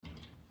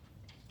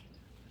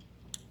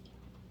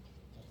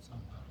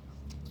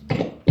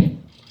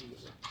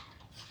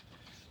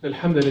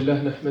الحمد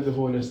لله نحمده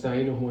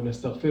ونستعينه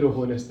ونستغفره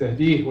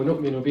ونستهديه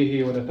ونؤمن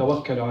به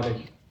ونتوكل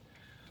عليه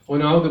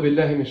ونعوذ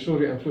بالله من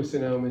شرور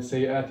أنفسنا ومن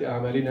سيئات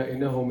أعمالنا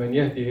إنه من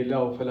يهده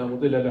الله فلا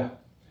مضل له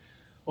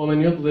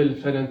ومن يضلل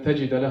فلن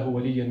تجد له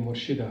وليا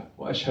مرشدا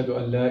وأشهد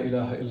أن لا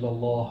إله إلا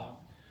الله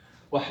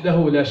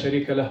وحده لا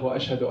شريك له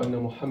وأشهد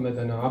أن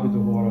محمدا عبده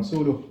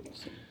ورسوله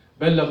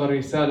بلغ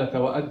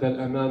الرسالة وأدى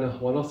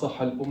الأمانة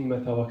ونصح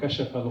الأمة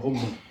وكشف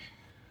الغمة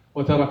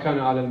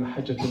وتركنا على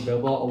المحجة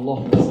البيضاء.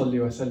 اللهم صل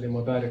وسلم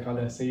وبارك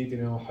على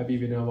سيدنا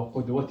وحبيبنا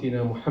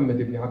وقدوتنا محمد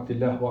بن عبد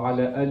الله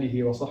وعلى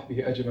آله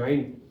وصحبه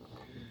أجمعين.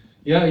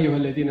 يا أيها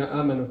الذين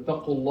آمنوا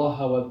اتقوا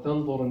الله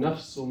ولتنظر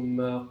نفس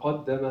ما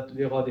قدمت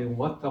لغد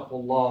واتقوا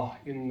الله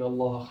إن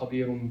الله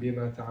خبير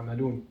بما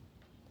تعملون.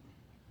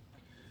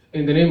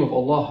 In the name of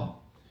Allah,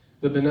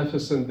 the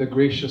Beneficent, the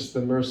Gracious,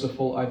 the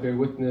Merciful, I bear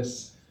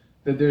witness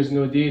that there is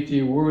no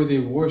deity worthy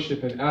of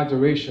worship and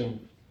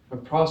adoration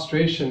and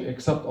prostration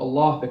except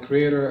Allah, the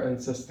Creator and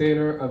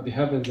Sustainer of the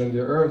heavens and the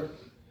earth.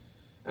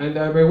 And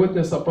I bear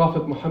witness that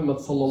Prophet Muhammad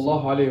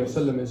sallallahu alayhi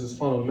wasallam is his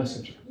final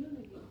messenger.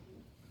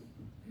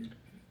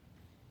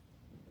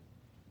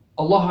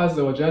 Allah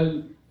Azza wa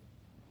Jal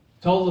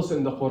tells us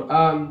in the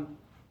Quran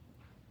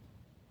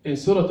in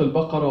Surah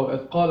Al-Baqarah,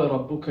 وَإِذْ قَالَ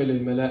رَبُّكَ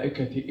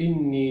لِلْمَلَائِكَةِ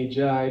إِنِّي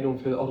جَاعِلٌ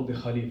فِي الْأَرْضِ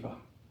خَلِيفَةً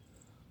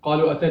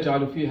قالوا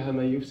أتجعل فيها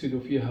من يفسد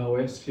فيها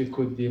ويسفك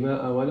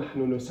الدماء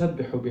ونحن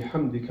نسبح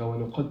بحمدك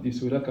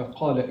ونقدس لك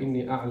قال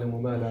إني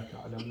أعلم ما لا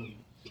تعلمون.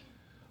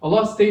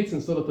 Allah states in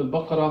Surah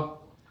Al-Baqarah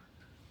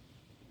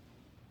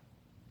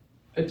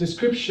a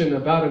description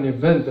about an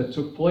event that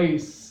took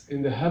place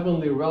in the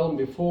heavenly realm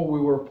before we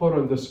were put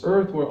on this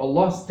earth, where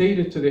Allah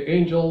stated to the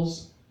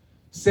angels,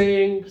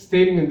 stating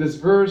in this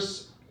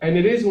verse, and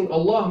it is when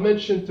Allah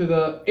mentioned to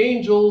the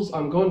angels,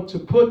 I'm going to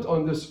put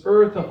on this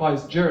earth a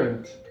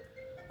vicegerent,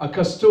 a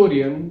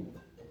custodian,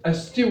 a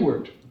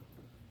steward.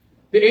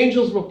 The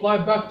angels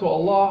replied back to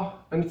Allah,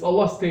 and it's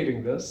Allah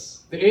stating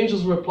this. The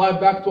angels replied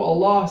back to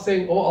Allah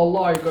saying, Oh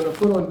Allah, you're going to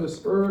put on this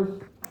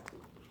earth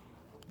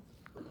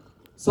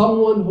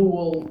someone who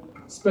will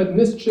spread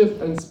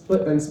mischief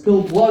and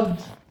spill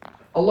blood.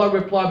 Allah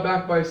replied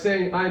back by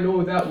saying, I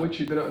know that which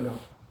you do not know.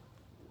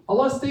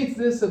 Allah states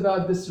this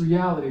about this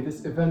reality,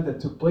 this event that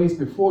took place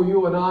before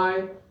you and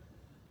I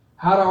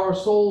had our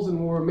souls and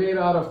we were made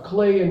out of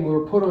clay and we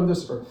were put on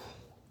this earth.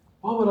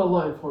 Why would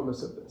Allah inform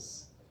us of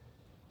this?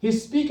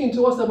 He's speaking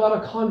to us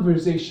about a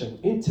conversation,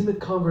 intimate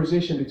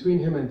conversation between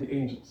Him and the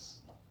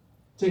angels,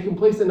 taking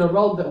place in a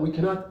realm that we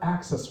cannot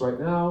access right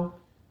now.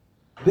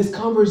 This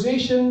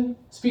conversation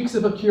speaks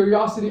of a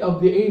curiosity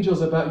of the angels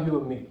about you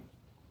and me.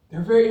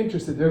 They're very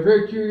interested, they're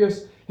very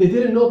curious. They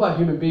didn't know about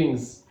human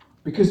beings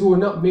because we were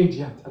not made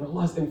yet, and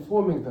Allah is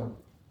informing them,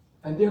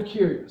 and they're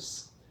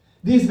curious.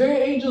 These very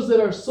angels that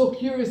are so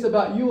curious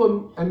about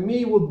you and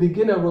me will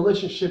begin a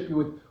relationship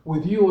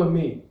with you and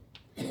me.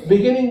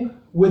 Beginning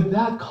with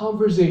that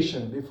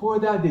conversation. Before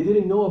that, they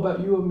didn't know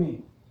about you and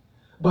me.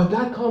 But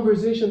that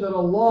conversation that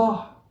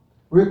Allah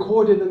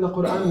recorded in the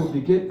Quran will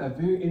begin a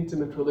very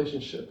intimate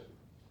relationship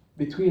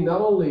between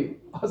not only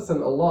us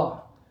and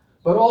Allah,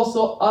 but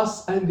also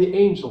us and the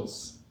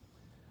angels.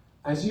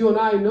 As you and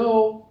I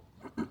know,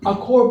 a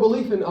core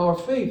belief in our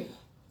faith,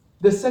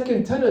 the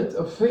second tenet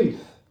of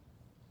faith,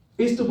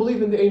 is to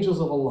believe in the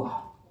angels of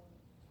Allah.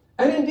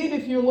 And indeed,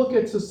 if you look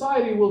at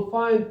society, we'll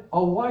find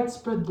a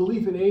widespread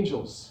belief in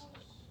angels.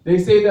 They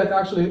say that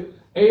actually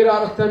 8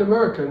 out of 10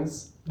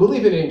 Americans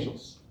believe in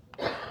angels.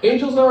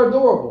 Angels are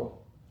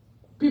adorable.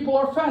 People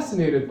are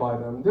fascinated by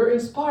them. They're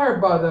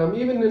inspired by them.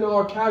 Even in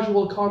our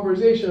casual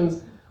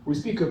conversations, we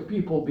speak of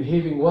people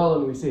behaving well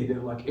and we say they're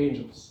like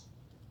angels,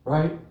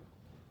 right?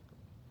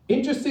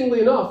 Interestingly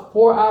enough,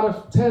 4 out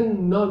of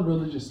 10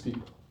 non-religious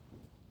people,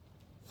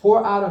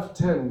 4 out of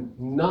 10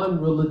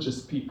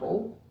 non-religious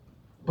people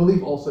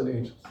believe also in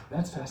angels.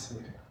 That's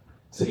fascinating.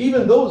 So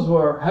even those who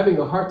are having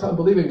a hard time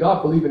believing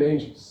God believe in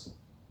angels.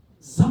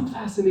 Some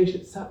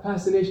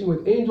fascination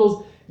with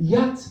angels,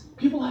 yet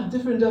people have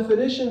different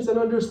definitions and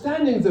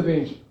understandings of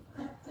angels.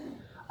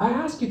 I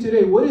ask you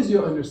today, what is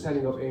your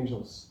understanding of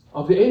angels?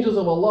 Of the angels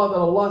of Allah that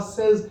Allah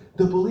says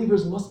the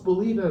believers must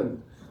believe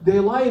in. They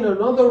lie in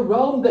another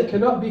realm that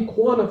cannot be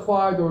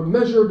quantified or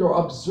measured or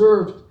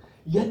observed,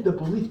 yet the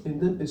belief in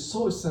them is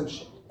so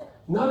essential.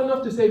 Not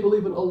enough to say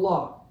believe in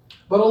Allah,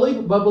 but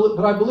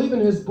I believe in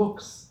His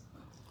books,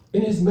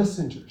 in His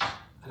messengers,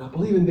 and I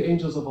believe in the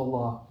angels of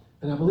Allah,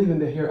 and I believe in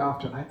the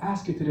hereafter. I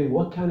ask you today,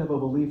 what kind of a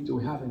belief do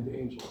we have in the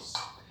angels?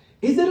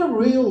 Is it a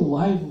real,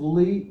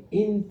 lively,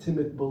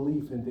 intimate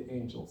belief in the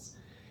angels?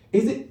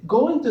 Is it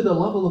going to the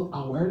level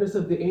of awareness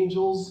of the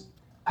angels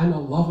and a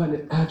love and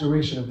an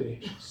adoration of the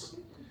angels?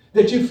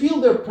 That you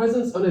feel their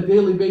presence on a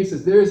daily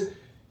basis. There's,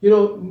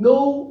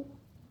 no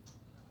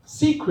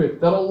secret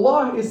that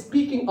Allah is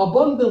speaking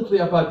abundantly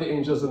about the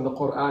angels in the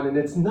Quran, and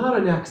it's not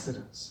an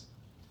accident.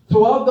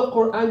 Throughout the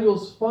Quran,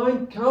 you'll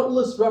find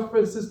countless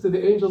references to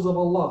the angels of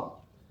Allah.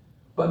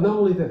 But not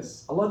only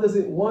this, Allah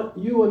doesn't want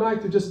you and I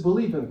to just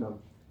believe in them.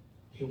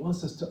 He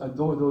wants us to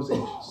adore those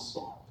angels.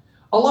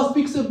 Allah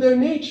speaks of their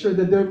nature,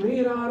 that they're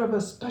made out of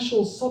a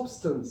special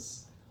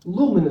substance,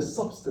 luminous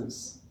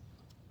substance,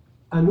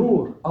 a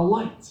nur, a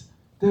light.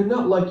 They're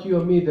not like you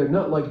and me, they're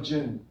not like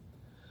jinn.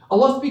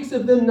 Allah speaks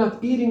of them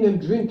not eating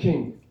and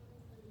drinking,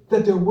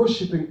 that they're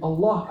worshipping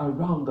Allah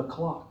around the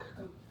clock.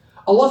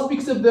 Allah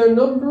speaks of their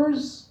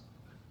numbers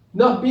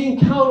not being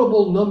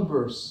countable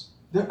numbers.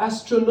 They're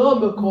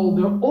astronomical,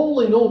 they're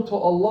only known to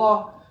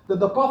Allah. That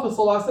the Prophet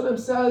ﷺ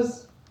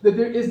says that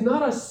there is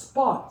not a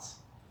spot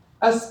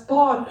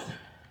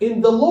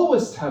in the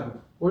lowest heaven.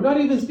 We're not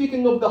even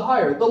speaking of the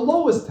higher, the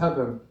lowest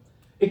heaven,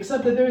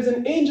 except that there is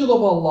an angel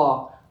of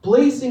Allah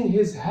placing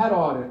his head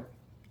on it,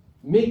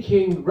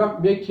 making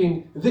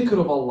dhikr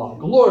of Allah,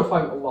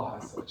 glorifying Allah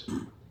Azza wa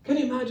Jalla. Can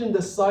you imagine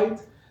the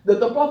sight that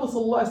the Prophet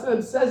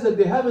ﷺ says that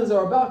the heavens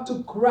are about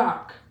to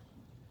crack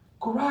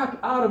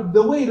out of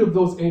the weight of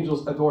those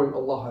angels adoring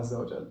Allah Azza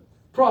wa Jalla,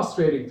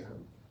 prostrating to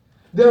Him.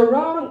 They're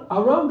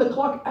around the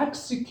clock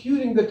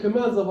executing the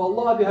commands of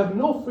Allah. They have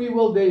no free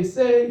will. They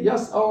say,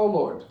 yes, our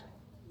Lord,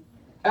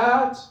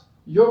 at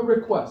your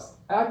request,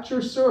 at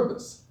your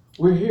service,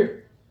 we're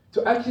here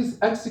to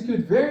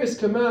execute various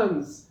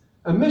commands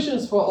and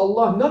missions for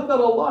Allah. Not that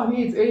Allah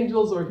needs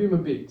angels or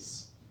human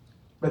beings,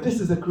 but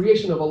this is a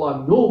creation of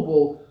Allah,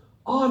 noble,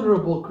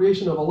 honorable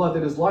creation of Allah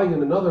that is lying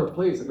in another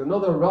place, in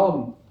another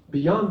realm,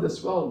 beyond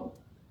this realm.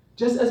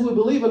 Just as we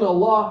believe in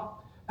Allah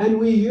and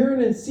we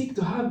yearn and seek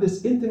to have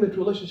this intimate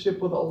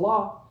relationship with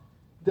Allah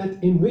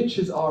that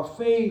enriches our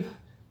faith,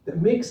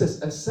 that makes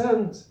us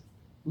ascend,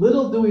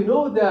 little do we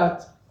know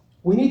that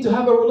we need to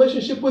have a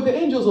relationship with the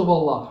angels of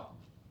Allah.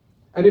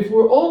 And if we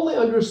only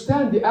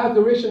understand the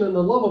adoration and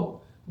the love of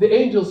the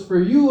angels for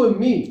you and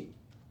me,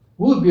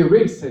 we would be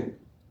racing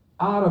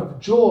out of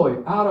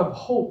joy, out of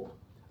hope,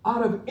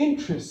 out of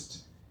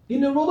interest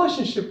in a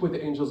relationship with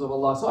the angels of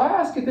Allah. So I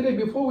ask you today,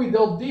 before we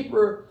delve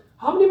deeper,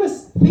 how many of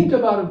us think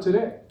about them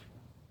today?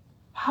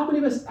 How many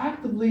of us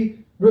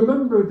actively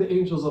remember the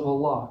angels of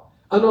Allah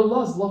and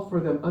Allah's love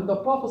for them and the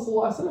Prophet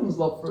ﷺ's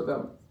love for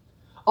them?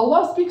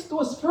 Allah speaks to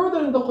us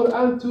further in the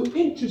Quran to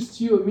interest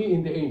you and me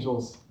in the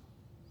angels.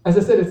 As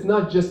I said, it's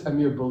not just a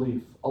mere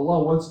belief.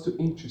 Allah wants to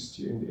interest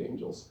you in the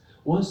angels,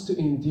 wants to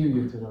endear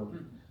you to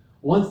them,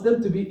 wants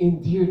them to be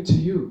endeared to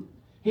you.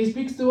 He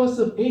speaks to us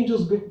of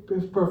angels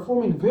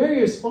performing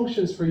various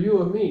functions for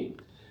you and me.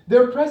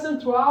 They're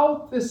present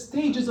throughout the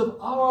stages of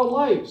our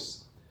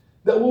lives.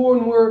 That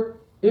when we're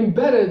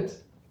embedded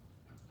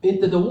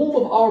into the womb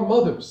of our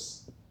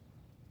mothers,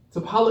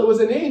 subhanAllah, it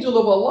was an angel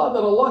of Allah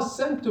that Allah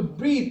sent to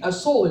breathe a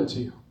soul into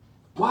you.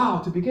 Wow,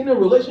 to begin a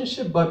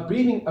relationship by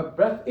breathing a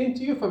breath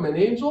into you from an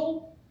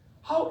angel?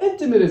 How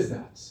intimate is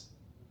that?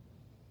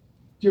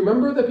 Do you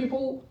remember the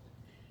people,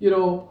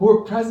 who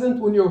were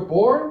present when you were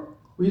born?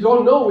 We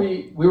don't know.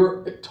 We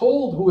were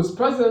told who was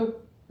present.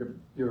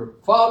 Your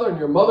father and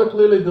your mother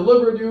clearly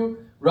delivered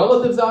you.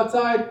 Relatives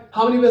outside.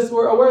 How many of us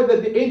were aware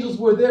that the angels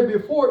were there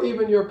before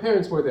even your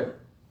parents were there?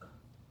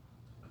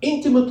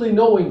 Intimately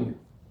knowing you.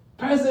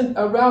 Present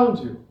around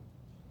you.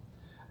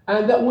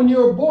 And that when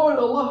you're born,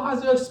 Allah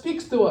Azza wa Jalla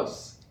speaks to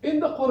us in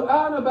the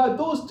Quran about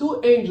those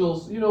two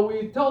angels.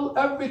 We tell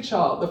every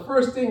child, the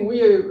first thing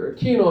we are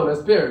keen on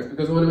as parents,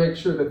 because we want to make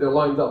sure that they're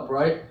lined up,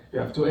 right? You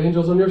have two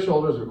angels on your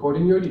shoulders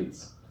recording your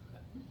deeds.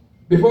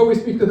 Before we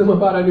speak to them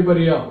about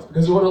anybody else,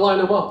 because we want to line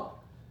them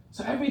up.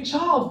 So every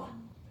child,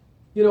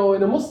 in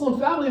a Muslim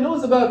family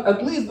knows about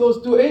at least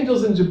those two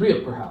angels in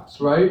Jibreel,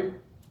 perhaps, right?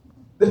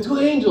 The two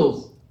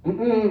angels.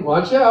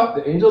 Watch out,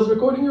 the angels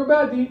recording your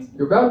bad deeds,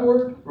 your bad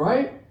word,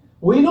 right?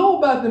 We know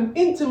about them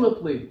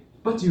intimately,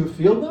 but do you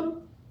feel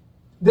them?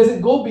 Does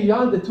it go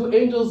beyond the two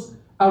angels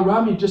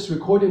around me just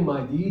recording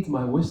my deeds,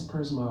 my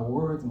whispers, my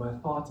words, my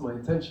thoughts, my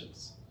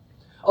intentions?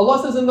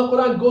 Allah says in the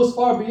Quran, goes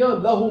far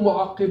beyond. لَهُ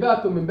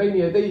مُعَقِّبَاتٌ مِّن بَيْنِ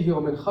يَدَيْهِ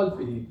وَمِنْ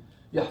خَلْفِهِ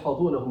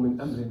يَحْفَظُونَهُ مِنْ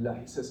أَمْرِ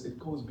اللَّهِ. He says it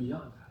goes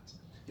beyond that.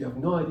 You have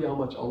no idea how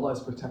much Allah is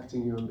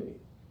protecting you and me.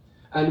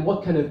 And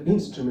what kind of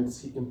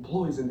instruments He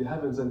employs in the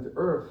heavens and the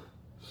earth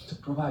to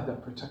provide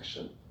that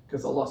protection.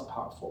 Because Allah is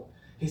powerful.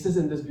 He says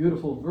in this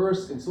beautiful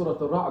verse in Surah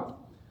Al-Ra'd,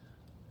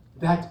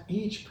 that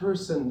each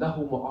person,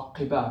 لَهُ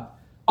مُعَقِّبَاتٌ,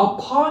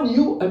 upon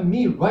you and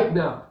me right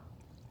now,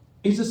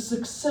 is a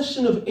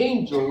succession of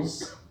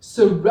angels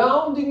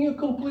surrounding you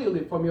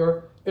completely from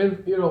your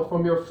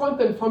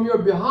front and from your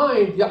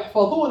behind,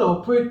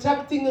 يَحْفَظُونَهُ,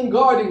 protecting and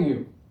guarding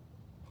you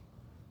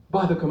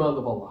by the command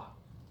of Allah.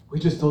 We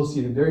just don't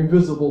see them. They're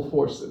invisible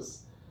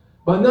forces.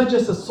 But not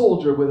just a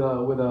soldier with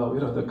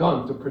the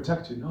gun to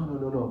protect you.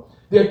 No.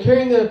 They're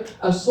carrying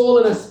a soul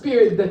and a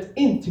spirit that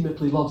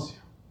intimately loves you.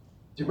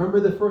 Do you remember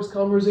the first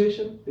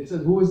conversation? They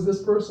said, who is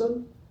this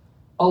person?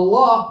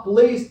 Allah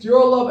placed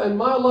your love and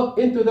my love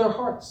into their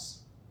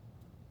hearts,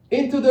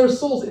 into their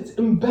souls. It's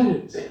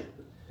embedded.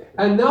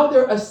 And now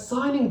they're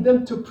assigning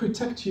them to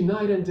protect you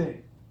night and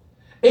day.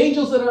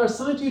 Angels that are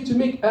assigned to you to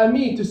make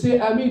ameen, to say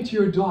ameen to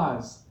your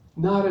du'as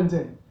night and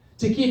day,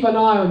 to keep an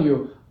eye on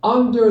you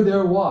under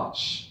their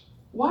watch.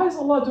 Why is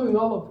Allah doing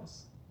all of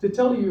this? To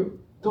tell you,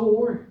 don't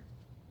worry.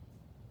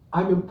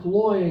 I'm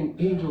employing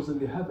angels in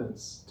the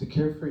heavens to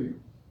care for you,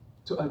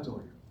 to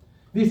adore you.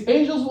 These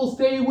angels will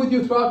stay with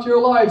you throughout your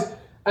lives.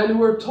 And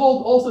we're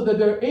told also that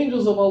there are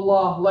angels of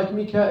Allah, like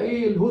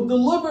Mikael, who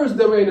delivers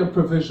the rain of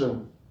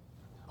provision,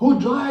 who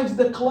drives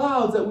the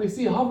clouds that we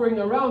see hovering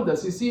around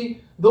us. You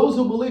see, those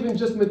who believe in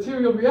just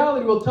material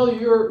reality will tell you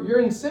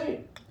you're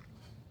insane.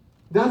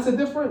 That's the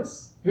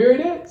difference. Here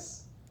it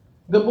is.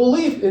 The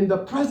belief in the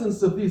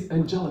presence of these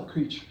angelic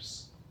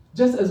creatures.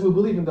 Just as we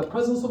believe in the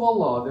presence of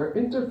Allah, they're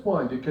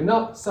intertwined. You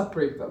cannot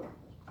separate them.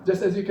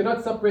 Just as you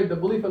cannot separate the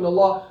belief in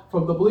Allah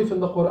from the belief in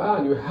the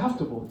Quran, you have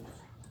to believe.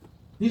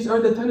 These are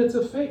the tenets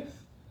of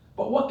faith.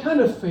 But what kind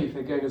of faith,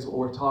 again, is what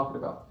we're talking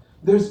about?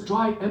 There's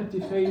dry, empty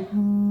faith,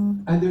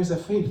 and there's a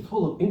faith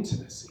full of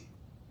intimacy.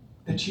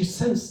 That you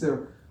sense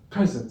their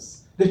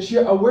presence, that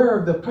you're aware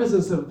of the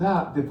presence of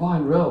that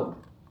divine realm,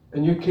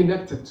 and you're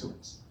connected to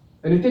it.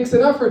 And it takes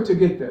an effort to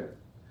get there.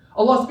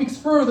 Allah speaks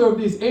further of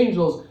these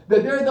angels,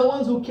 that they're the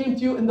ones who came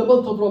to you in the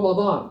month of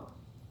Ramadan.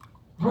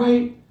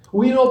 Right?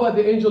 We know about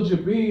the angel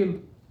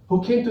Jibreel,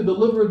 who came to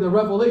deliver the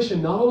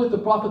revelation, not only to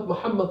Prophet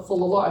Muhammad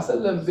sallallahu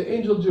alaihi wasallam, the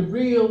angel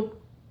Jibreel,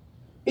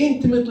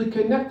 intimately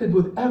connected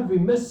with every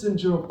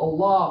messenger of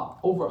Allah,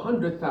 over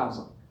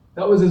 100,000.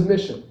 That was his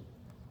mission.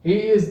 He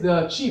is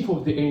the chief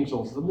of the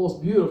angels, the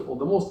most beautiful,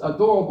 the most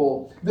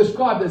adorable,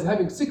 described as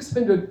having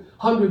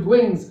 600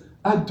 wings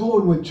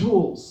adorned with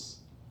jewels.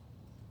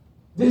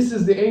 This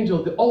is the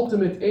angel, the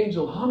ultimate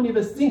angel. How many of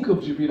us think of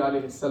Jibreel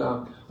alayhi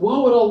salam? Why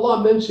would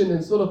Allah mention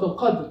in Surah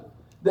Al-Qadr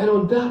that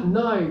on that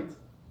night,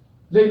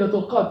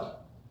 Laylatul Qadr,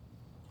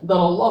 that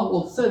Allah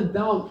will send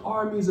down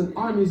armies and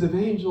armies of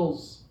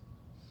angels,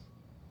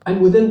 and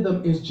within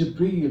them is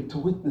Jibreel to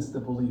witness the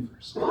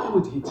believers? Why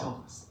would He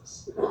tell us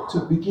this?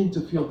 To begin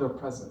to feel their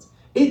presence.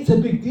 It's a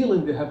big deal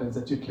in the heavens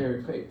that you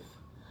carry faith.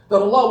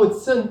 That Allah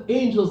would send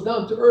angels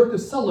down to earth to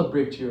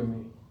celebrate you and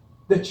me.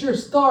 That you're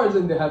stars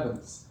in the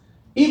heavens.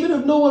 Even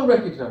if no one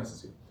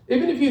recognizes you.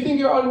 Even if you think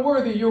you're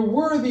unworthy, you're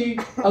worthy,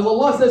 as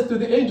Allah says to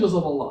the angels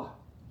of Allah.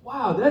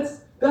 Wow,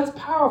 that's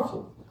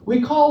powerful.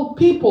 We call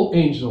people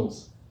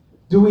angels.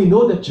 Do we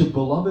know that you're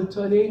beloved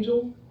to an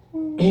angel?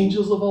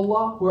 Angels of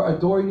Allah who are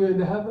adoring you in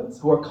the heavens,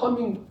 who are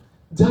coming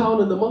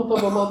down in the month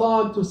of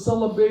Ramadan to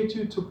celebrate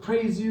you, to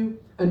praise you,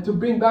 and to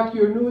bring back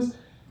your news.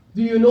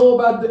 Do you know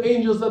about the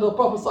angels that the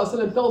Prophet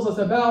ﷺ tells us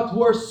about,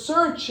 who are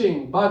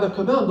searching by the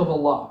command of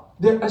Allah?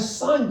 They're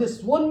assigned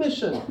this one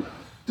mission,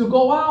 to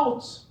go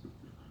out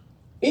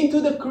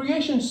into the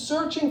creation,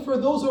 searching for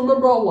those who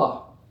remember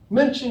Allah,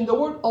 mentioning the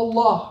word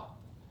Allah.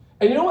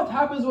 And you know what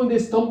happens when they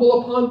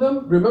stumble upon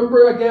them?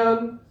 Remember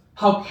again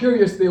how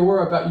curious they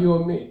were about you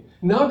and me.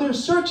 Now they're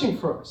searching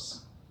for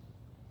us.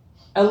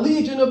 A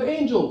legion of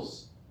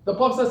angels. The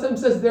Prophet ﷺ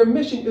says their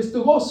mission is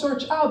to go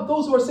search out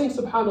those who are saying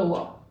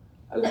Subhanallah,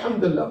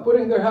 Alhamdulillah,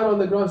 putting their head on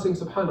the ground saying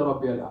Subhana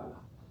Rabbi al-A'la.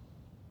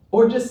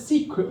 Or just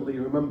secretly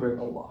remembering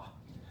Allah.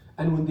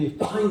 And when they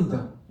find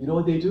them, you know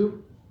what they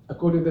do?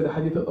 According to the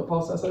hadith of the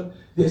Prophet ﷺ,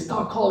 they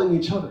start calling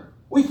each other.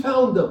 We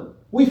found them.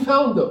 We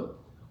found them.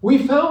 We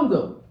found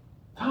them.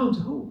 Found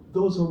who?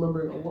 Those who are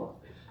remembering Allah.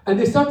 And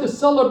they start to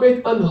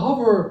celebrate and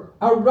hover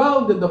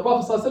around them. The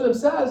Prophet ﷺ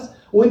says,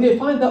 when they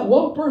find that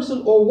one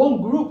person or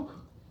one group,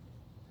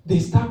 they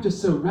start to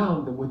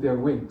surround them with their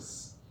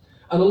wings.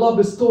 And Allah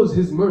bestows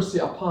His mercy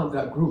upon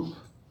that group.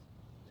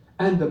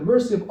 And the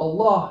mercy of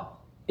Allah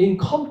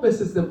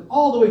encompasses them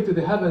all the way to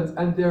the heavens,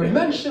 and they're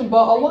mentioned by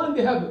Allah in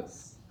the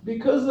heavens.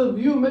 Because of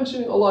you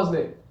mentioning Allah's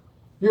name,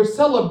 you're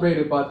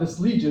celebrated by this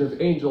legion of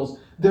angels.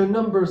 Their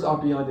numbers are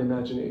beyond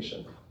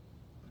imagination.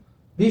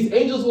 These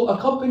angels will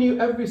accompany you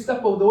every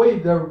step of the way.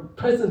 They're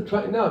present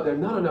right now. They're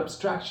not an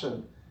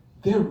abstraction.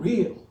 They're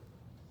real.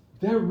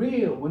 They're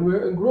real. When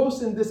we're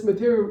engrossed in this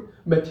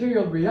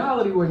material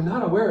reality, we're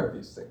not aware of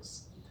these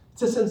things.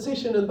 It's a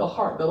sensation in the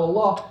heart that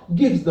Allah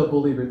gives the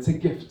believer. It's a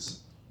gift.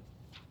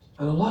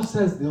 And Allah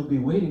says they'll be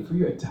waiting for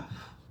you at death.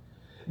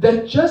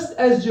 That just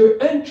as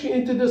your entry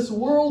into this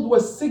world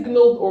was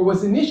signaled or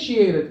was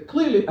initiated,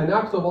 clearly an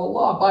act of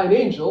Allah by an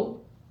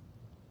angel,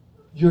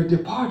 your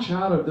departure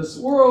out of this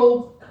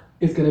world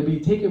is going to be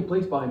taking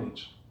place by an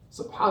angel.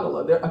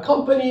 SubhanAllah. They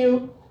accompany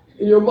you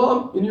in your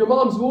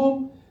mom's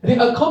womb. They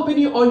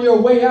accompany you on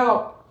your way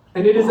out.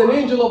 And it is an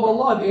angel of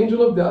Allah, the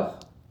angel of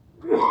death.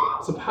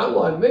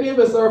 SubhanAllah. And many of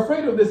us are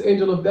afraid of this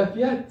angel of death,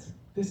 yet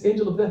this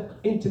angel of death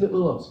intimately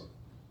loves you.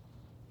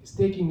 He's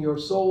taking your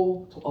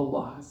soul to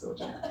Allah Azza wa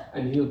Jalla,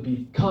 and He'll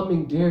be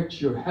coming there to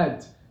your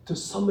head to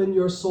summon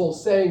your soul,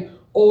 saying,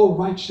 "O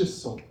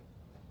righteous soul,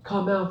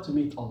 come out to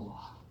meet Allah.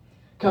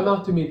 Come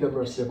out to meet the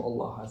mercy of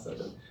Allah Azza wa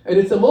Jalla." And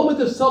it's a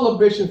moment of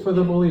celebration for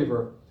the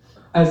believer,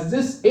 as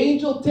this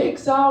angel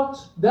takes out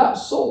that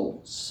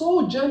soul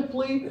so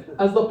gently,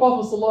 as the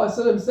Prophet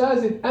ﷺ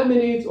says, it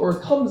emanates or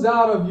comes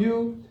out of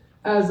you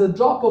as a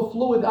drop of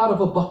fluid out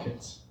of a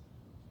bucket.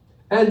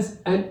 And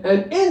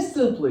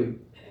instantly,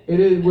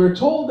 we're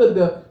told that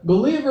the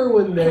believer,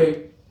 when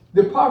they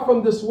depart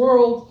from this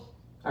world,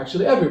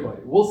 actually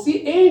everybody, will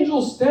see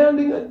angels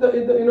standing at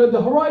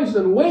the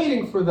horizon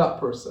waiting for that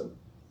person.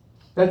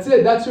 That's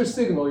it. That's your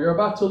signal. You're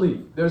about to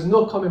leave. There's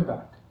no coming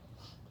back.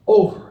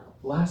 Over.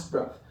 Last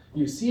breath.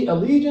 You see a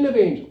legion of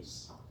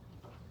angels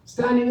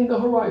standing in the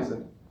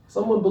horizon.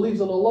 Someone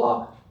believes in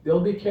Allah, They'll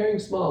be carrying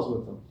smiles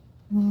with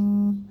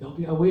them. They'll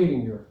be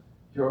awaiting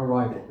your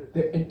arrival.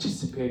 They're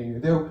anticipating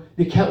you.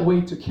 They can't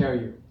wait to carry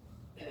you.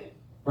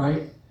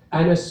 Right?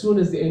 And as soon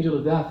as the angel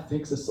of death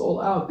takes the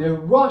soul out, they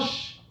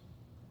rush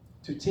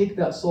to take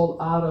that soul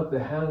out of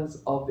the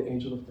hands of the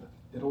angel of death.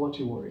 They don't want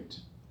you worried.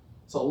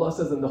 So Allah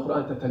says in the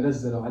Quran,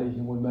 تَتَنَزَّلُ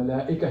عَلَيْهِمُ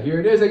الْمَلَائِكَةُ. Here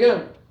it is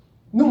again.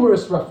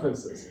 Numerous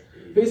references.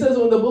 He says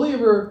when the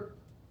believer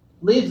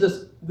leaves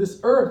this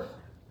earth,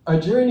 a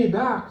journey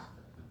back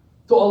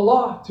to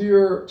Allah, to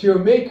your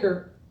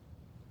Maker,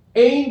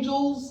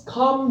 angels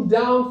come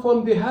down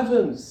from the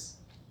heavens.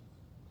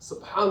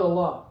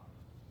 Subhanallah.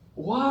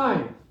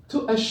 Why?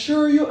 To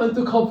assure you and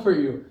to comfort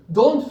you.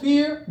 Don't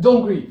fear,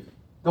 don't grieve.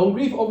 Don't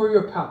grieve over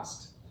your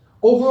past.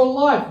 Over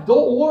life,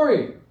 don't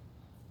worry.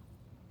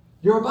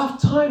 You're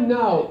above time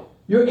now.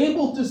 You're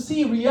able to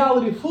see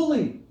reality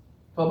fully.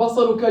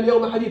 فَبَصَرُكَ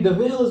الْيَوْمَ حَدِيدٌ. The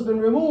veil has been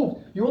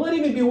removed. You will not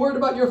even be worried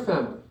about your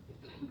family.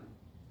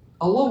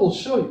 Allah will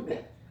show you.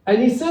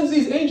 And He sends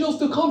these angels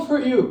to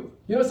comfort you.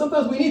 You know,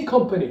 sometimes we need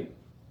company.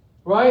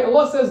 Right?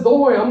 Allah says, don't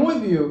worry, I'm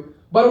with you.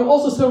 But I'm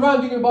also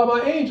surrounding you by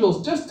my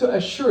angels just to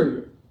assure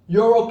you.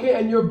 You're okay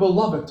and you're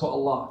beloved to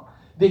Allah.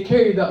 They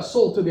carry that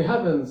soul to the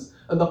heavens.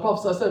 And the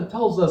Prophet ﷺ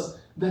tells us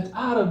that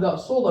out of that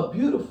soul a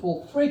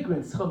beautiful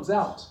fragrance comes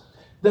out.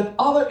 That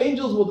other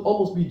angels would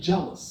almost be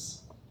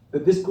jealous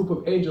that this group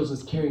of angels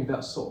is carrying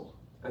that soul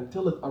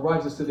until it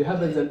arrives to the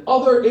heavens and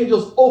other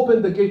angels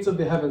open the gates of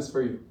the heavens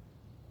for you.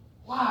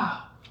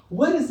 Wow,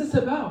 what is this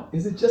about?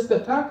 Is it just a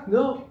fact?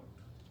 No,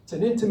 it's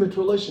an intimate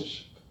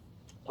relationship.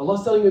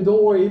 Allah's telling you,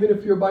 don't worry, even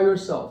if you're by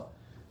yourself.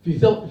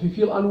 If you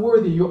feel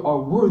unworthy, you are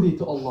worthy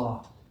to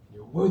Allah.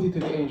 You're worthy to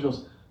the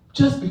angels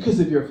just because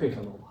of your faith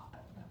in Allah.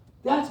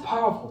 That's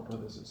powerful,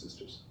 brothers and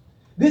sisters.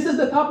 This is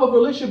the type of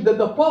relationship that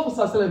the Prophet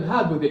ﷺ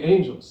had with the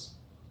angels.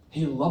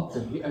 He loved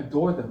them, he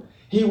adored them.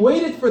 He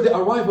waited for the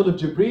arrival of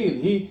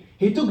Jibreel.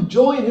 He took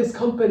joy in his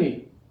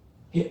company.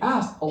 He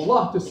asked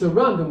Allah to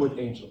surround him with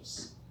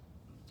angels.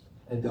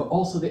 And they're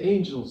also the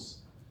angels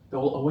that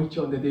will await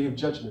you on the day of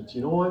judgment.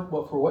 You know what?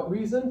 For what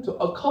reason? To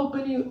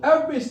accompany you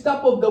every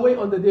step of the way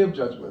on the day of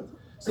judgment.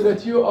 So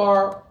that you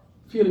are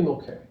feeling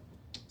okay.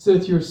 So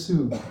that you're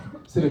soothed.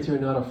 So that you're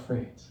not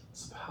afraid.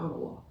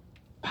 SubhanAllah.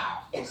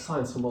 Powerful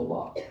signs from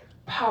Allah.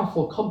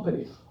 Powerful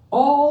company.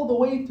 All the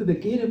way to the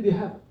gate of the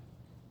heaven.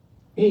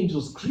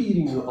 Angels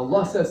greeting you.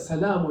 Allah says,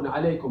 Salamun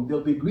alaykum.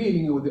 They'll be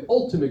greeting you with the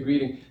ultimate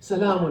greeting.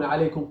 Salamun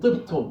alaykum.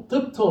 Tibtum.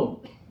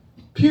 Tibtum.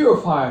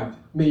 Purified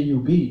may you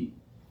be.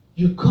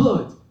 You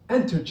could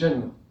enter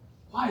Jannah.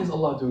 Why is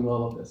Allah doing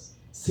all of this?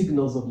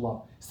 Signals of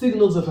love.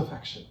 Signals of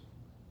affection.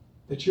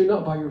 That you're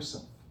not by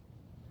yourself.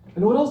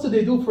 And what else do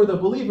they do for the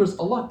believers?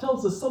 Allah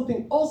tells us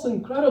something also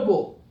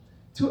incredible.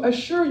 To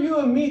assure you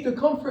and me, to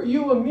comfort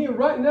you and me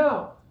right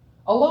now.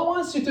 Allah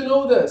wants you to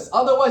know this.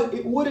 Otherwise,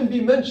 it wouldn't be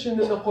mentioned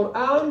in the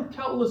Quran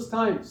countless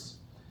times.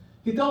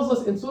 He tells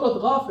us in Surah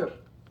Ghafir,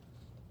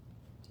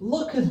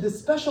 look at this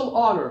special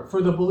honor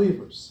for the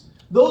believers.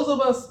 Those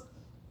of us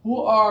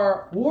who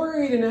are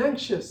worried and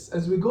anxious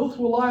as we go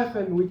through life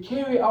and we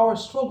carry our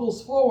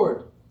struggles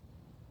forward.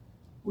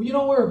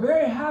 We're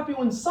very happy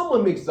when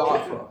someone makes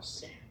dua for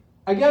us.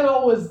 Again, I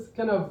always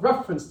kind of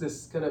reference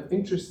this kind of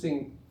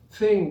interesting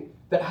thing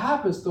that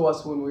happens to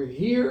us when we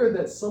hear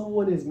that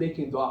someone is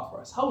making dua for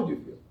us. How would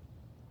you feel?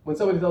 When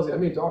somebody tells you, I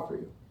made dua for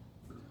you.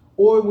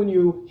 Or when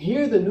you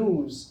hear the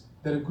news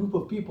that a group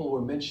of people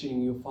were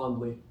mentioning you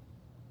fondly.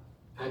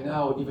 And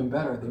now, even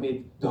better, they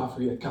made dua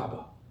for you at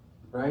Kaaba.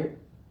 Right?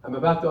 I'm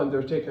about to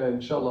undertake an,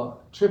 inshallah,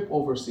 trip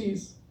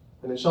overseas.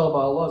 And inshallah,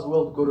 by Allah's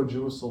will, go to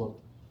Jerusalem.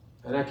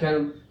 And I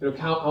can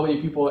count how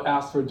many people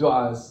asked for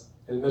du'as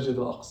in Masjid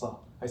al-Aqsa.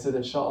 I said,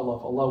 inshallah,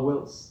 if Allah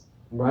wills.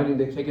 I'm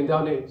taking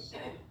down names.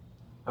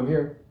 I'm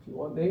here. If you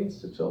want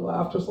names,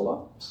 inshallah, after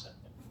salah,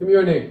 give me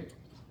your name.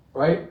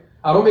 Right?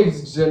 I don't make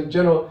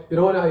general,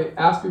 when I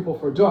ask people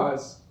for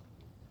du'as,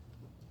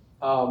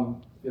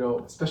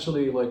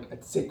 especially like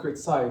at sacred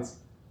sites,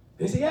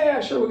 they say, yeah,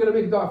 sure, we're going to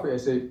make dua for you. I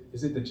say,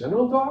 is it the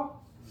general dua?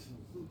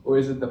 Or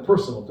is it the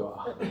personal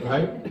dua?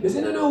 Right? They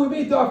say, no, we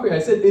made dua for you. I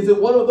said, is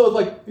it one of those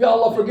like, Ya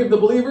Allah, forgive the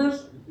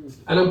believers?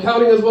 And I'm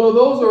counting as one of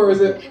those? Or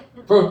is it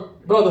for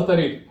Brother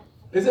Tarif?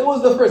 They say,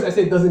 what was the first? I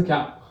say, it doesn't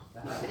count.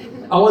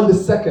 I want the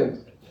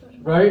second.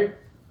 Right?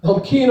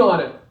 I'm keen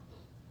on it.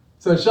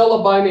 So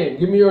inshallah, by name.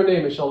 Give me your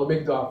name, inshallah,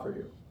 make dua for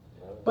you.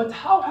 But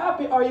how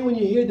happy are you when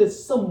you hear that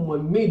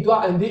someone made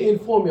dua and they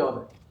inform you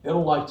of it? They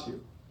don't lie to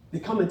you. They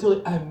come and tell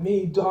you, I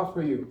made dua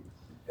for you.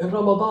 In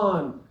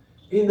Ramadan,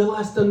 in the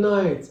last 10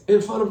 nights,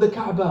 in front of the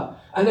Kaaba.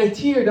 And I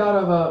teared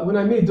out of when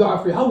I made dua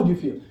for you. How would you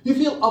feel? You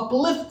feel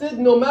uplifted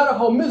no matter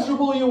how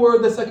miserable you were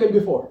the second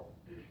before.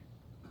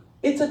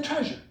 It's a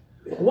treasure.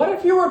 What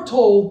if you were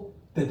told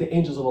that the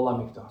angels of Allah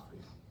make dua for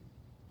you?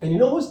 And you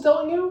know who's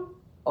telling you?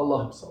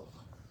 Allah Himself.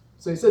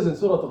 So He says in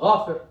Surah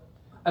Ghafir,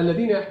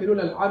 الَّذِينَ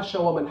يَحْمِلُونَ الْعَرْشَ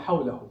وَمَنْ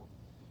حَوْلَهُ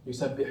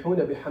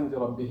يُسَبِّحُونَ بِحَمْدِ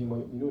رَبِّهِمْ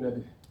وَيُؤْمِنُونَ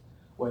بِهِ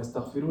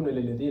وَيَسْتَغْفِرُونَ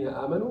لِلَّذِينَ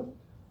آمَنُوا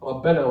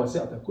رَبَّنَا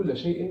وَسِعْتَ كُلَّ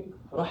شَيْءٍ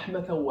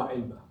رَحْمَةً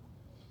وَعِلْمًا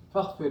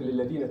فاغفر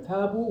للذين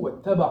تابوا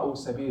واتبعوا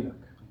سبيلك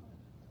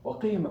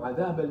وقهم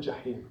عذاب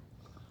الجحيم.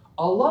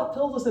 Allah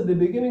tells us at the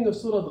beginning of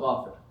Surah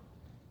Ghafir,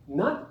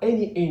 not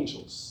any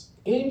angels.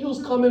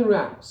 Angels come in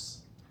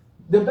ranks.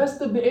 The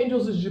best of the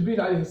angels is Jibreel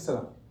alayhi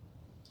salam.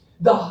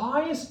 The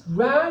highest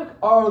rank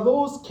are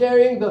those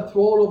carrying the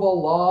throne of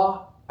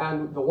Allah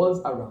and the ones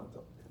around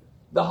them.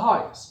 The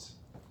highest.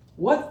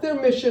 What's their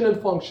mission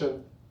and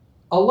function?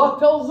 Allah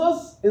tells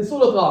us in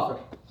Surah Ghafir,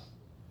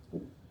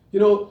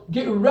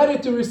 get ready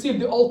to receive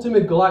the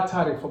ultimate glad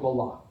tidings from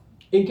Allah.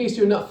 In case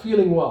you're not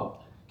feeling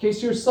well, in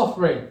case you're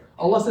suffering.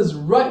 Allah says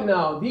right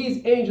now,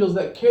 these angels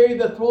that carry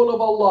the throne of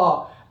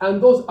Allah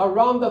and those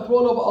around the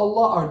throne of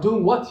Allah are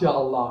doing what, Ya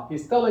Allah?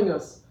 He's telling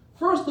us,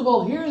 first of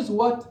all, here's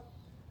what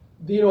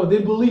they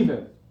believe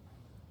in.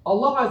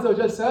 Allah Azza wa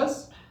Jal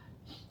says,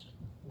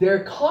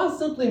 they're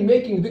constantly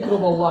making dhikr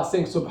of Allah,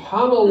 saying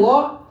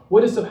Subhanallah.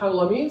 What does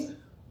Subhanallah means?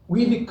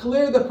 We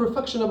declare the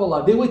perfection of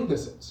Allah. They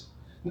witness it.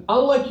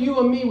 Unlike you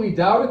and me, we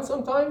doubt it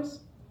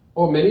sometimes,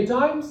 or many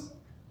times.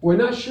 We're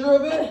not sure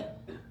of it.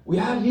 We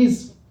have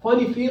these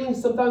funny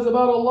feelings sometimes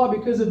about Allah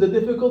because of the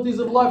difficulties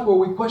of life where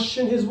we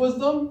question His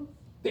wisdom.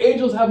 The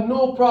angels have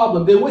no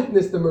problem. They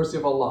witness the mercy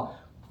of Allah.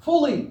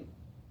 Fully,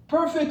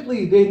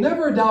 perfectly. They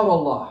never doubt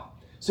Allah.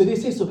 So they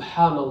say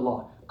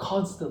Subhanallah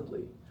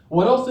constantly.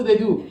 What else do they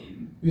do?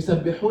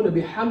 يُسَبِّحُونَ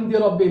بِحَمْدِ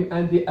رَبِّهِمْ,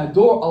 and they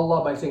adore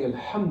Allah by saying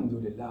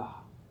Alhamdulillah.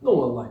 No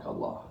one like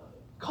Allah.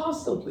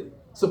 Constantly.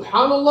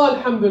 Subhanallah,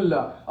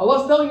 Alhamdulillah.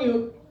 Allah's telling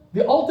you,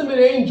 the ultimate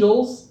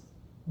angels,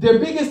 their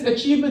biggest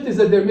achievement is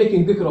that they're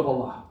making dhikr of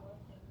Allah.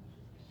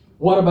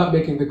 What about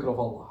making dhikr of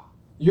Allah?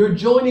 You're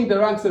joining the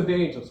ranks of the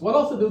angels. What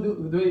else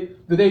do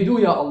they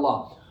do, Ya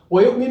Allah?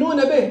 وَيُؤْمِنُونَ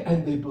بِهِ,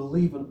 and they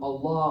believe in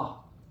Allah.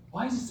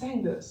 Why is He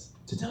saying this?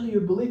 To tell you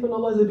your belief in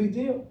Allah is a big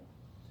deal.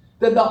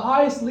 That the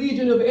highest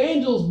legion of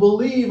angels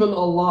believe in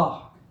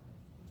Allah.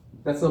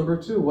 That's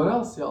number two. What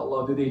else, Ya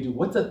Allah, do they do?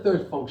 What's the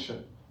third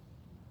function?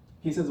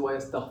 He says,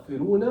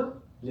 وَيَسْتَغْفِرُونَ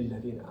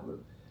لِلَّذِينَ آمَنُوا.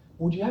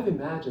 Would you have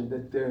imagined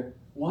that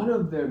one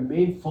of their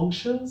main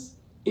functions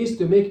is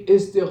to make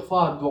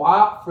istighfar,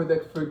 dua, for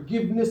the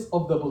forgiveness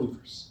of the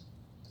believers.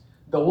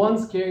 The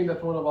ones carrying the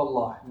throne of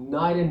Allah,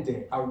 night and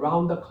day,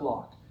 around the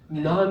clock,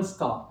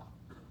 non-stop.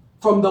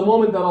 From the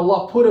moment that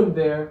Allah put them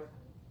there,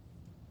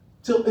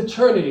 till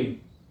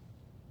eternity,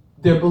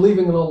 they're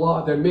believing in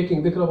Allah, they're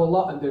making dhikr of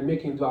Allah, and they're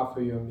making dua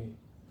for you and me.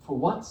 For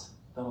what?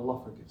 That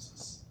Allah forgives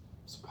us.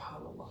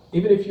 SubhanAllah.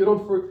 Even if you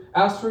don't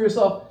ask for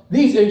yourself,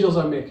 these angels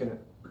are making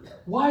it.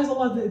 Why is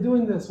Allah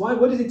doing this?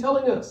 What is He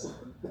telling us?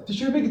 To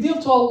show a big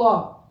deal to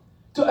Allah.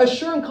 To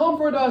assure and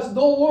comfort us,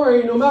 don't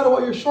worry, no matter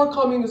what your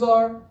shortcomings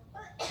are,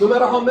 no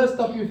matter how messed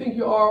up you think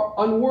you are,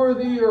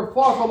 unworthy or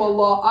far from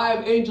Allah, I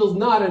have angels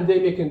night and day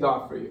making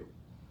dua for you.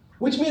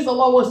 Which means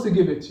Allah wants to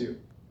give it to you.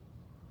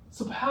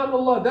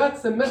 SubhanAllah,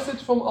 that's a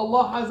message from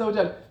Allah Azza wa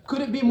Jal.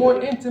 Could it be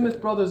more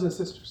intimate, brothers and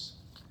sisters?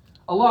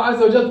 Allah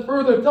Azza wa Jal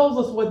further tells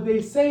us what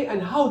they say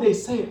and how they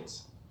say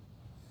it.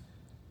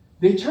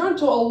 They turn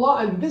to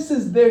Allah, and this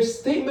is their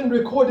statement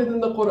recorded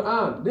in the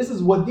Quran. This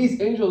is what these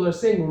angels are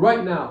saying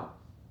right now.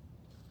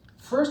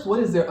 First,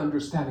 what is their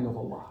understanding of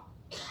Allah?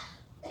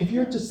 If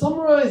you're to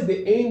summarize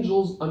the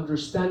angels'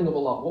 understanding of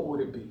Allah, what would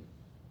it be?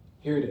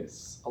 Here it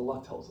is.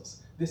 Allah tells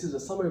us. This is a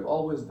summary of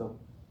all wisdom.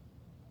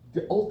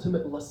 The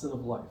ultimate lesson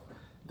of life.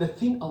 The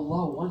thing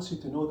Allah wants you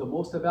to know the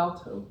most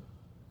about Him,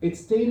 it's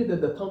stated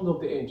at the tongue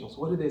of the angels.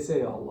 What do they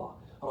say, Allah?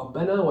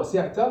 رَبَّنَا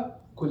وَسِعْتَ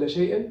كُلَّ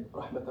شَيْءٍ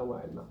رَحْمَةً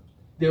وَعِلْمًا.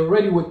 They're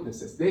already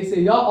witnesses. They say,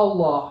 Ya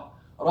Allah,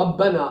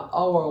 Rabbana,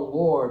 our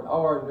Lord,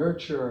 our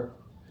nurturer,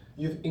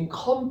 you've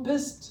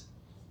encompassed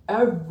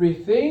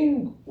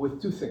everything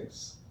with two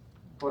things.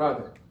 What are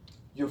they?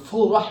 Your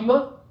full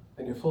rahmah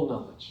and your full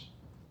knowledge.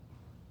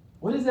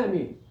 What does that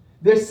mean?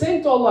 They're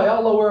saying to Allah, Ya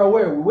Allah, we're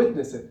aware, we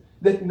witness it,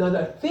 that not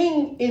a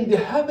thing in the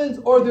heavens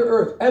or the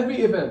earth,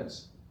 every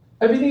event,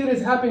 everything that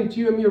is happening to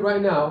you and me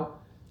right now,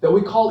 that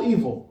we call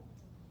evil,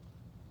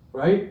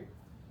 right?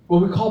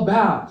 What we call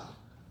bad.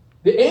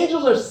 The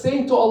angels are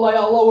saying to Allah,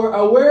 Ya Allah, we're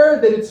aware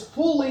that it's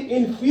fully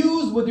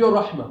infused with your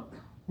rahmah,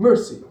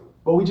 mercy,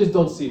 but we just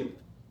don't see it.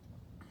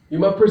 You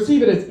might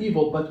perceive it as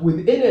evil, but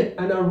within it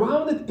and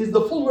around it is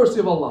the full mercy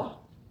of Allah.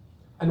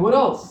 And what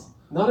else?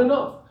 Not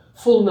enough.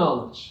 Full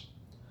knowledge.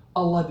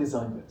 Allah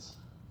designed it.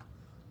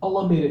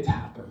 Allah made it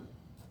happen.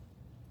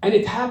 And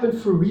it happened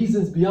for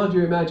reasons beyond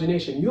your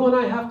imagination. You and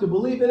I have to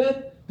believe in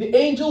it. The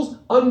angels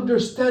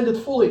understand it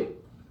fully.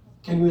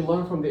 Can we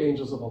learn from the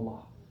angels of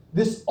Allah?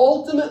 This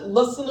ultimate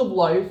lesson of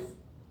life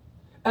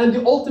and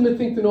the ultimate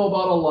thing to know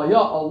about Allah.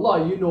 Ya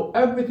Allah, you know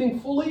everything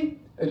fully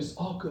and it's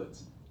all good.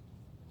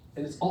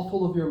 And it's all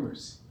full of your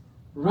mercy.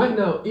 Right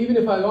now, even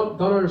if I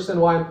don't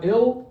understand why I'm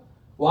ill,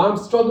 why I'm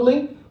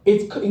struggling,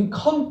 it's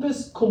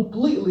encompassed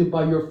completely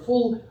by your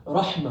full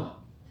rahmah,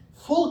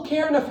 full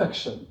care and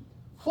affection,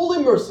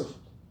 fully merciful.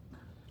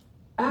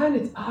 And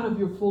it's out of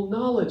your full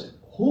knowledge.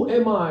 Who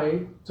am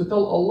I to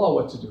tell Allah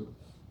what to do?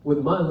 With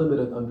my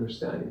limited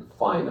understanding,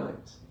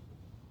 finite,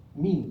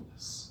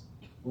 meaningless,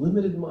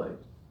 limited mind.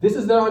 This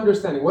is their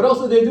understanding. What else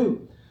do they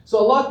do? So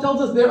Allah tells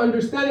us their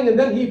understanding, and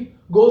then He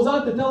goes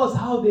on to tell us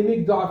how they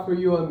make dua for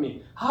you and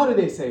me. How do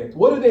they say it?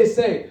 What do they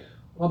say?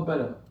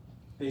 Rabbana.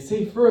 They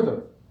say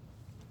further.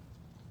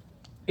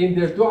 in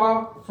their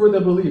dua for the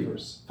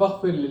believers.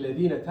 فَاغْفِرْ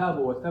لِلَّذِينَ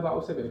تَابُوا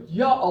وَاتَّبَعُوا سَبِيلَكَ.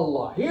 Ya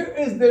Allah, here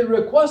is the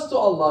request to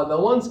Allah, the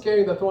ones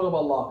carrying the throne of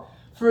Allah.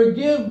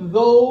 Forgive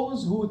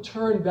those who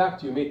turn back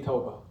to you. Make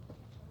tawbah.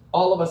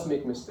 All of us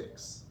make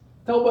mistakes.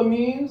 Tawbah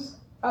means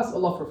ask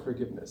Allah for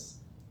forgiveness.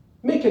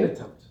 Make an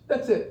attempt.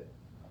 That's it.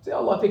 Say,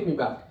 Allah, take me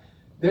back.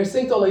 They're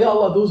saying to Allah, Ya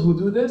Allah, those who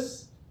do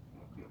this,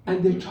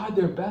 and they tried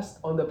their best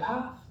on the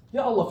path,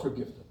 Ya Allah,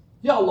 forgive them.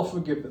 Ya Allah,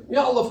 forgive them.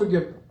 Ya Allah,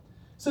 forgive them.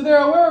 So they're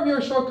aware of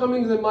your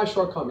shortcomings and my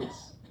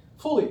shortcomings.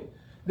 Fully.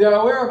 They're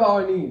aware of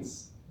our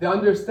needs. They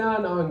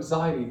understand our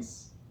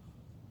anxieties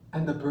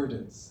and the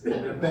burdens.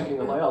 And they're begging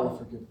Allah, Ya Allah,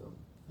 forgive them.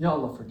 Ya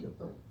Allah, forgive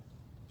them.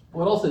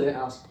 What else did they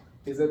ask?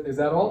 Is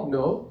that all?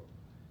 No.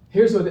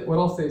 Here's what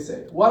else they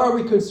say. What are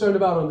we concerned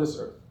about on this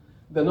earth?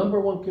 The number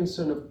one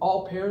concern of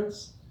all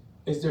parents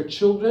is their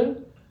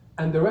children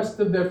and the rest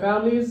of their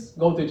families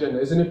go to Jannah.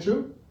 Isn't it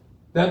true?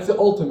 That's the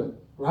ultimate,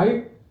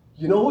 right?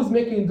 You know who's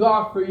making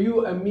dua for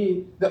you and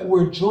me that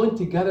we're joined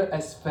together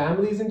as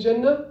families in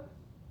Jannah?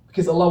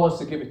 Because Allah wants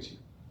to give it to you.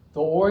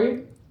 Don't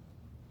worry.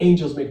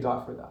 Angels make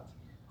dua for that.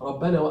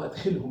 رَبَّنَا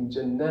وَأَدْخِلْهُمْ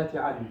جَنَّاتِ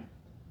عَدْنٍ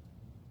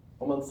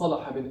وَمَنْ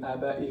صَلَحَ مِنْ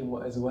آبَائِهِمْ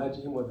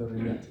وَأَزْوَاجِهِمْ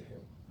وَذُرِّيَّاتِهِمْ.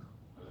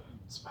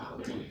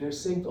 SubhanAllah. They're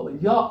saying to Allah,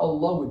 Ya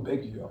Allah, we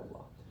beg you, Ya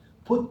Allah.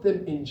 Put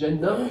them in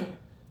Jannah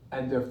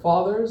and their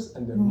fathers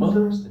and their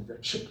mothers and their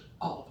children,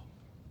 all of them.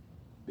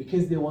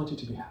 Because they want you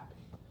to be happy.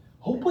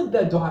 Who put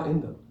that dua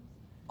in them?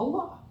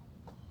 Allah.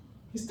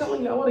 He's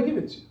telling you, I want to give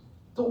it to you.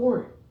 Don't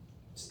worry.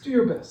 Just do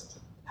your best.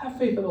 Have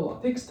faith in Allah.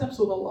 Take steps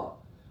with Allah.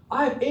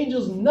 I have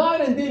angels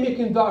night and day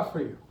making dua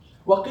for you.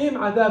 وَقِيمْ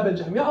عَذَابَ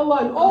الْجَحِيمِ. Ya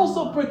Allah, and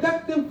also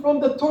protect them from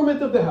the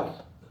torment of the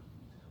hell.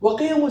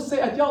 وَقِيمْ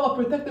وَالسَّيِّئَاتِ. Ya Allah,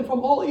 protect them from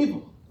all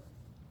evil.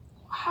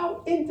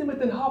 How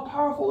intimate and how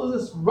powerful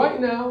is this right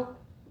now?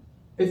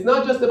 It's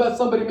not just about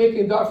somebody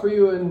making dua for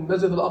you in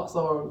Masjid al-Aqsa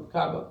or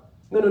Kaaba.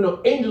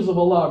 No. Angels of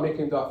Allah are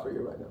making dua for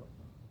you right now.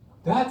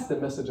 That's the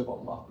message of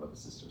Allah,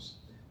 brothers and sisters.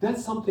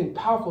 That's something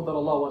powerful that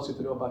Allah wants you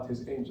to know about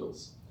His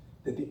angels.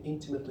 That they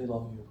intimately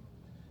love you.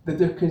 That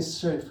they're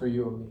concerned for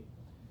you and me.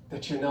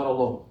 That you're not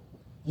alone.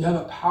 You have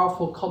a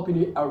powerful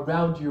company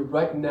around you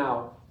right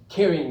now,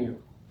 carrying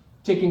you,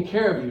 taking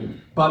care of you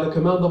by the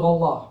command of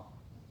Allah,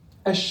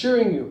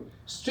 assuring you,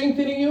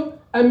 strengthening you,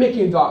 and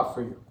making dua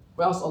for you.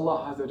 We ask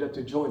Allah Azza wa Jalla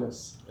to join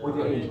us with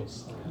the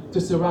angels, to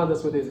surround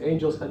us with His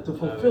angels, and to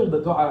fulfill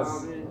the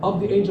du'as of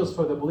the angels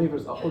for the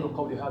believers. أقول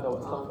قولي هذا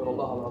وأستغفر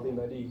الله العظيم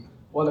لي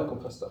ولكم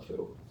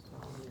فاستغفروه.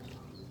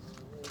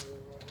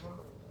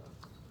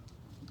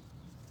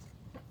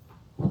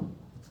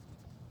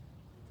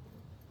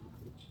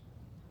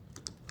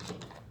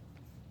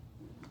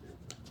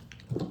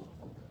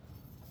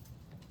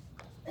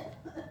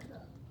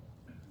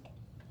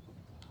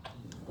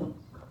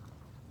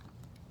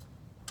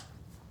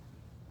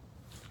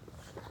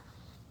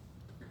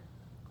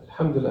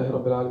 الحمد لله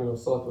رب العالمين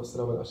والصلاة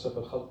والسلام على أشرف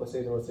الخلق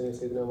وسيدنا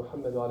سيدنا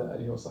محمد وعلى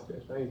آله وصحبه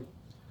أجمعين.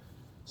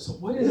 So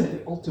what is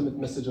the ultimate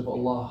message of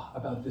Allah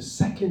about the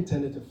second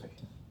tenet of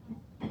faith?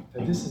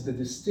 That this is the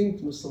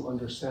distinct Muslim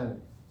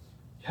understanding.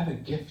 You have a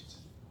gift,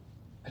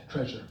 a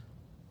treasure.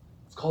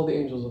 It's called the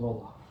angels of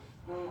Allah.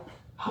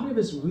 How many of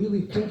us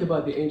really think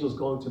about the angels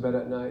going to bed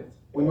at night?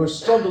 When we're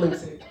struggling,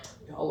 say,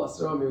 Ya Allah,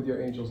 surround me with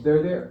your angels.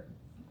 They're there.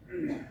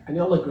 And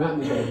Ya Allah, grant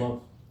me their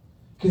love.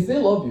 Because they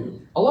love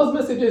you. Allah's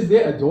message is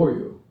they adore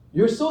you.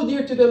 You're so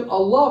dear to them,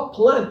 Allah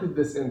planted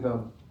this in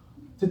them.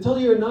 To tell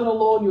you you're not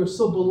alone, you're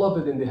so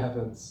beloved in the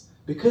heavens.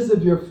 Because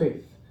of your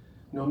faith.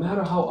 No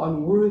matter how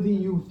unworthy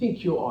you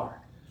think you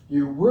are,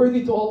 you're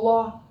worthy to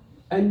Allah,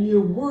 and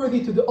you're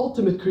worthy to the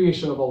ultimate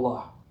creation of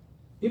Allah.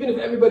 Even if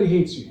everybody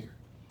hates you here,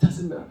 it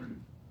doesn't matter.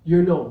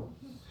 You're known.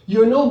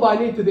 You're known by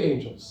name to the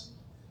angels.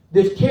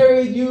 They've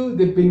carried you,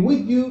 they've been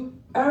with you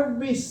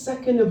every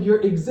second of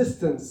your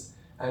existence.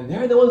 And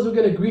they're the ones who are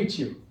going to greet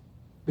you.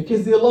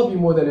 Because they love you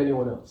more than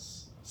anyone else.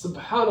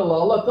 SubhanAllah,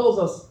 Allah tells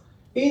us,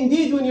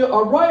 indeed when you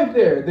arrive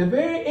there, the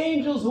very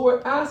angels who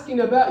are asking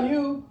about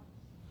you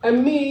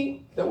and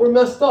me, that we're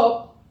messed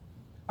up,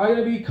 are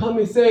going to be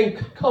coming saying,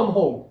 come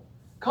home.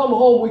 Come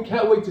home, we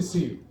can't wait to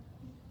see you.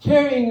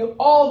 Carrying you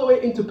all the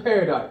way into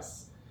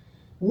paradise.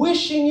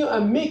 Wishing you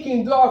and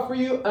making dua for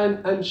you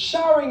and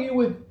showering you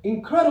with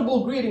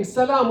incredible greetings.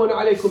 Salamun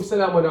alaykum,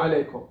 salamun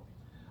alaykum.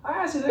 I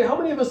ask you today, how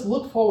many of us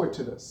look forward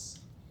to this?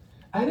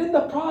 And in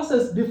the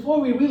process, before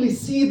we really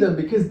see them,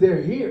 because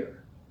they're here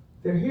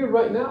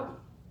right now.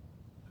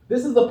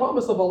 This is the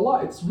promise of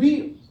Allah. It's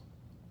real.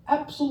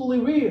 Absolutely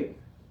real.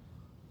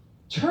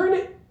 Turn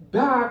it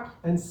back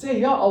and say,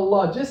 Ya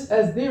Allah, just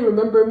as they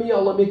remember me,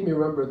 Allah make me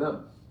remember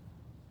them.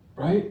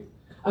 Right?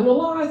 And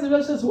Allah Azza wa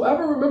Jalla says,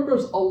 whoever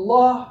remembers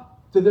Allah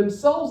to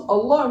themselves,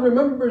 Allah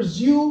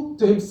remembers you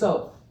to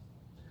Himself.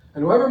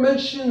 And whoever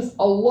mentions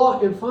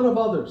Allah in front of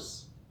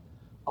others,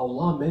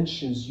 Allah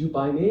mentions you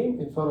by name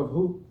in front of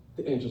who?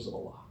 The angels of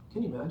Allah.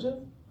 Can you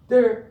imagine?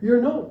 There,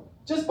 you're known.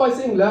 Just by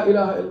saying La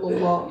ilaha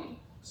illallah,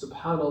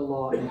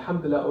 Subhanallah,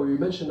 Alhamdulillah, or you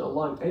mention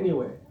Allah in any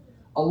way.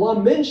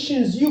 Allah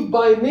mentions you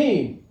by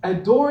name,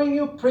 adoring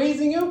you,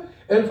 praising you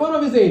in front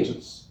of His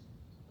angels.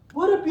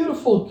 What a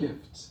beautiful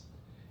gift.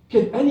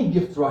 Can any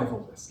gift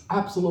rival this?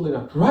 Absolutely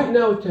not. Right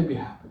now it can be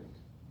happening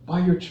by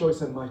your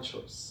choice and my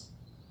choice.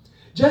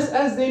 Just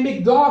as they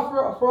make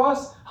dua for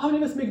us, how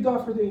many of us make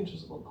dua for the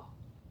angels of Allah?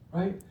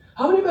 Right?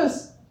 How many of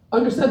us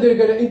understand they're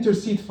going to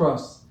intercede for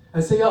us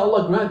and say, Ya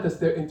Allah, grant us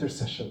their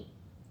intercession?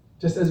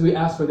 Just as we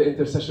ask for the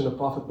intercession of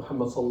Prophet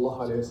Muhammad sallallahu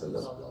alayhi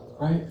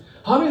wasallam. Right?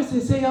 How many of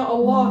us say, Ya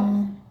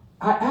Allah,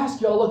 I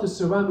ask Ya Allah to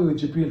surround me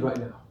with Jibreel right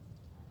now,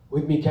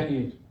 with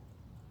Mika'il.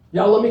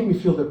 Ya Allah, make me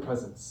feel their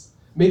presence.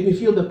 Make me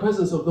feel the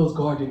presence of those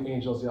guardian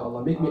angels, Ya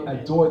Allah. Make me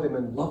adore them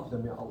and love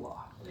them, Ya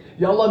Allah.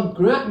 Ya Allah,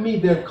 grant me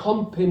their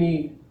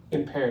company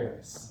in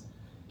paradise.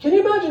 Can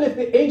you imagine if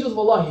the angels of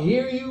Allah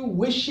hear you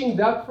wishing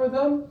that for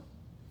them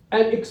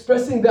and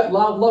expressing that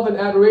love and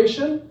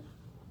adoration?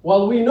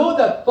 Well, we know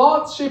that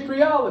thoughts shape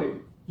reality.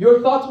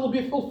 Your thoughts will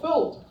be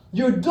fulfilled.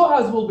 Your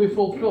du'as will be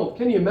fulfilled.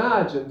 Can you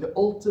imagine the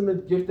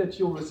ultimate gift that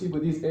you'll receive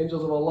with these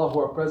angels of Allah who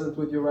are present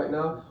with you right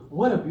now?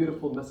 What a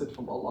beautiful message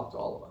from Allah to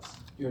all of us.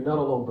 You're not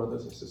alone,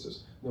 brothers and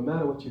sisters, no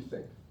matter what you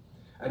think.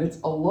 And it's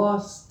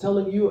Allah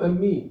telling you and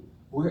me,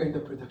 we're in the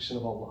protection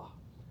of Allah.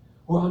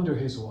 We're under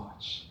His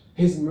watch.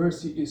 His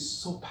mercy is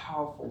so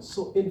powerful,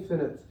 so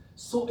infinite,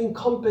 so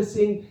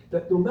encompassing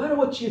that no matter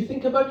what you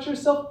think about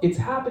yourself, it's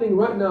happening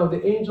right now.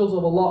 The angels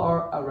of Allah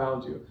are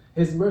around you.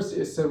 His mercy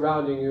is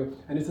surrounding you,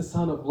 and it's a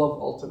sign of love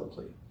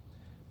ultimately.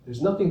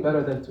 There's nothing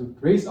better than to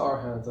raise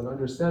our hands and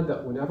understand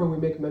that whenever we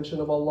make mention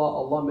of Allah,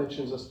 Allah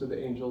mentions us to the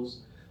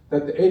angels,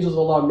 that the angels of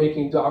Allah are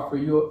making dua for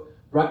you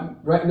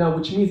right now,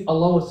 which means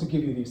Allah wants to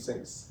give you these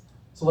things.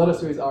 So let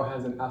us raise our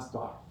hands and ask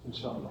dua,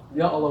 inshallah.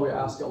 Ya Allah, we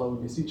ask Ya Allah,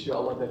 we beseech you,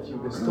 Allah, that you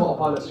bestow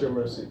upon us your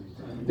mercy.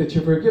 That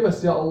you forgive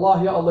us, Ya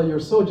Allah. Ya Allah,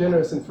 you're so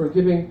generous in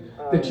forgiving,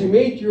 that you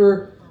made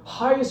your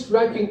highest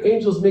ranking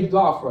angels make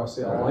dua for us,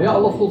 Ya Allah. Ya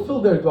Allah,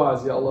 fulfill their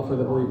duas, Ya Allah, for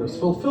the believers.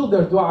 Fulfill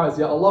their duas,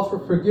 Ya Allah, for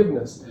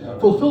forgiveness.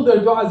 Fulfill their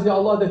duas, Ya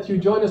Allah, that you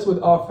join us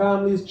with our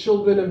families,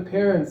 children and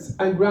parents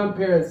and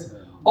grandparents,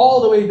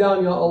 all the way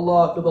down, Ya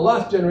Allah, to the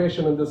last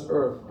generation on this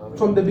earth.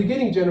 From the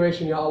beginning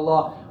generation, Ya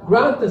Allah,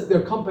 grant us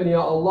their company,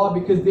 Ya Allah,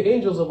 because the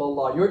angels of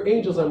Allah, your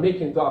angels are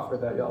making dua for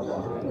that, Ya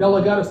Allah. Ya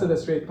Allah, guide us to the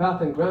straight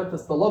path and grant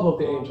us the love of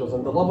the angels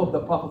and the love of the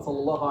Prophet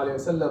sallallahu alaihi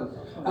wasallam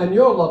and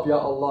your love, Ya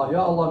Allah.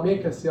 Ya Allah,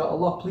 make us, Ya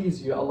Allah,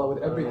 please you, Ya Allah,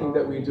 with everything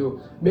that we do.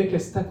 Make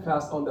us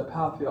steadfast on the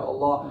path, Ya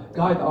Allah.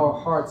 Guide our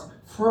hearts,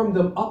 firm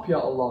them up, Ya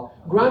Allah.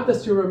 Grant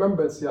us your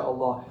remembrance, Ya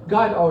Allah.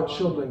 Guide our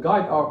children,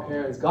 guide our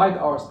parents, guide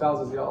our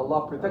spouses, Ya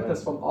Allah. Protect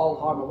us from all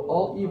harm, of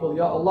all evil,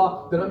 Ya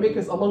Allah. Do not make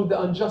us among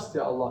the unjust,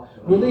 Ya Allah.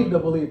 Relieve the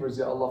believers,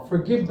 Ya Allah.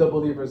 Forgive the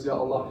believers, Ya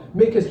Allah.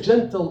 Make us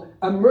gentle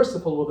and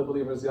merciful with the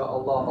believers, Ya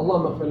Allah.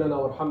 Allahumma ighfir lana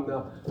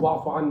warhamna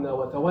wa'fu anna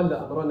wa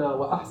tawalla amrana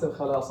wa ahsin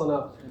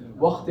khalasana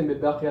واختم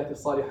بالباقيات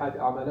الصالحات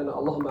أعمالنا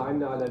اللهم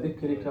أعنا على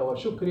ذكرك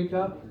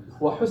وشكرك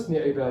وحسن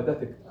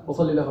عبادتك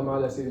وصل اللهم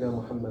على سيدنا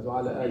محمد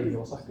وعلى آله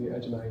وصحبه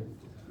أجمعين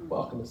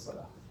وأقم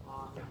الصلاة.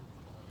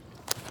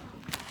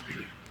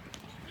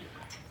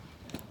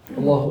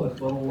 الله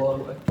أكبر الله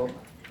أكبر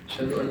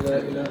أشهد أن لا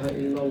إله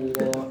إلا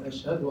الله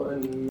أشهد أن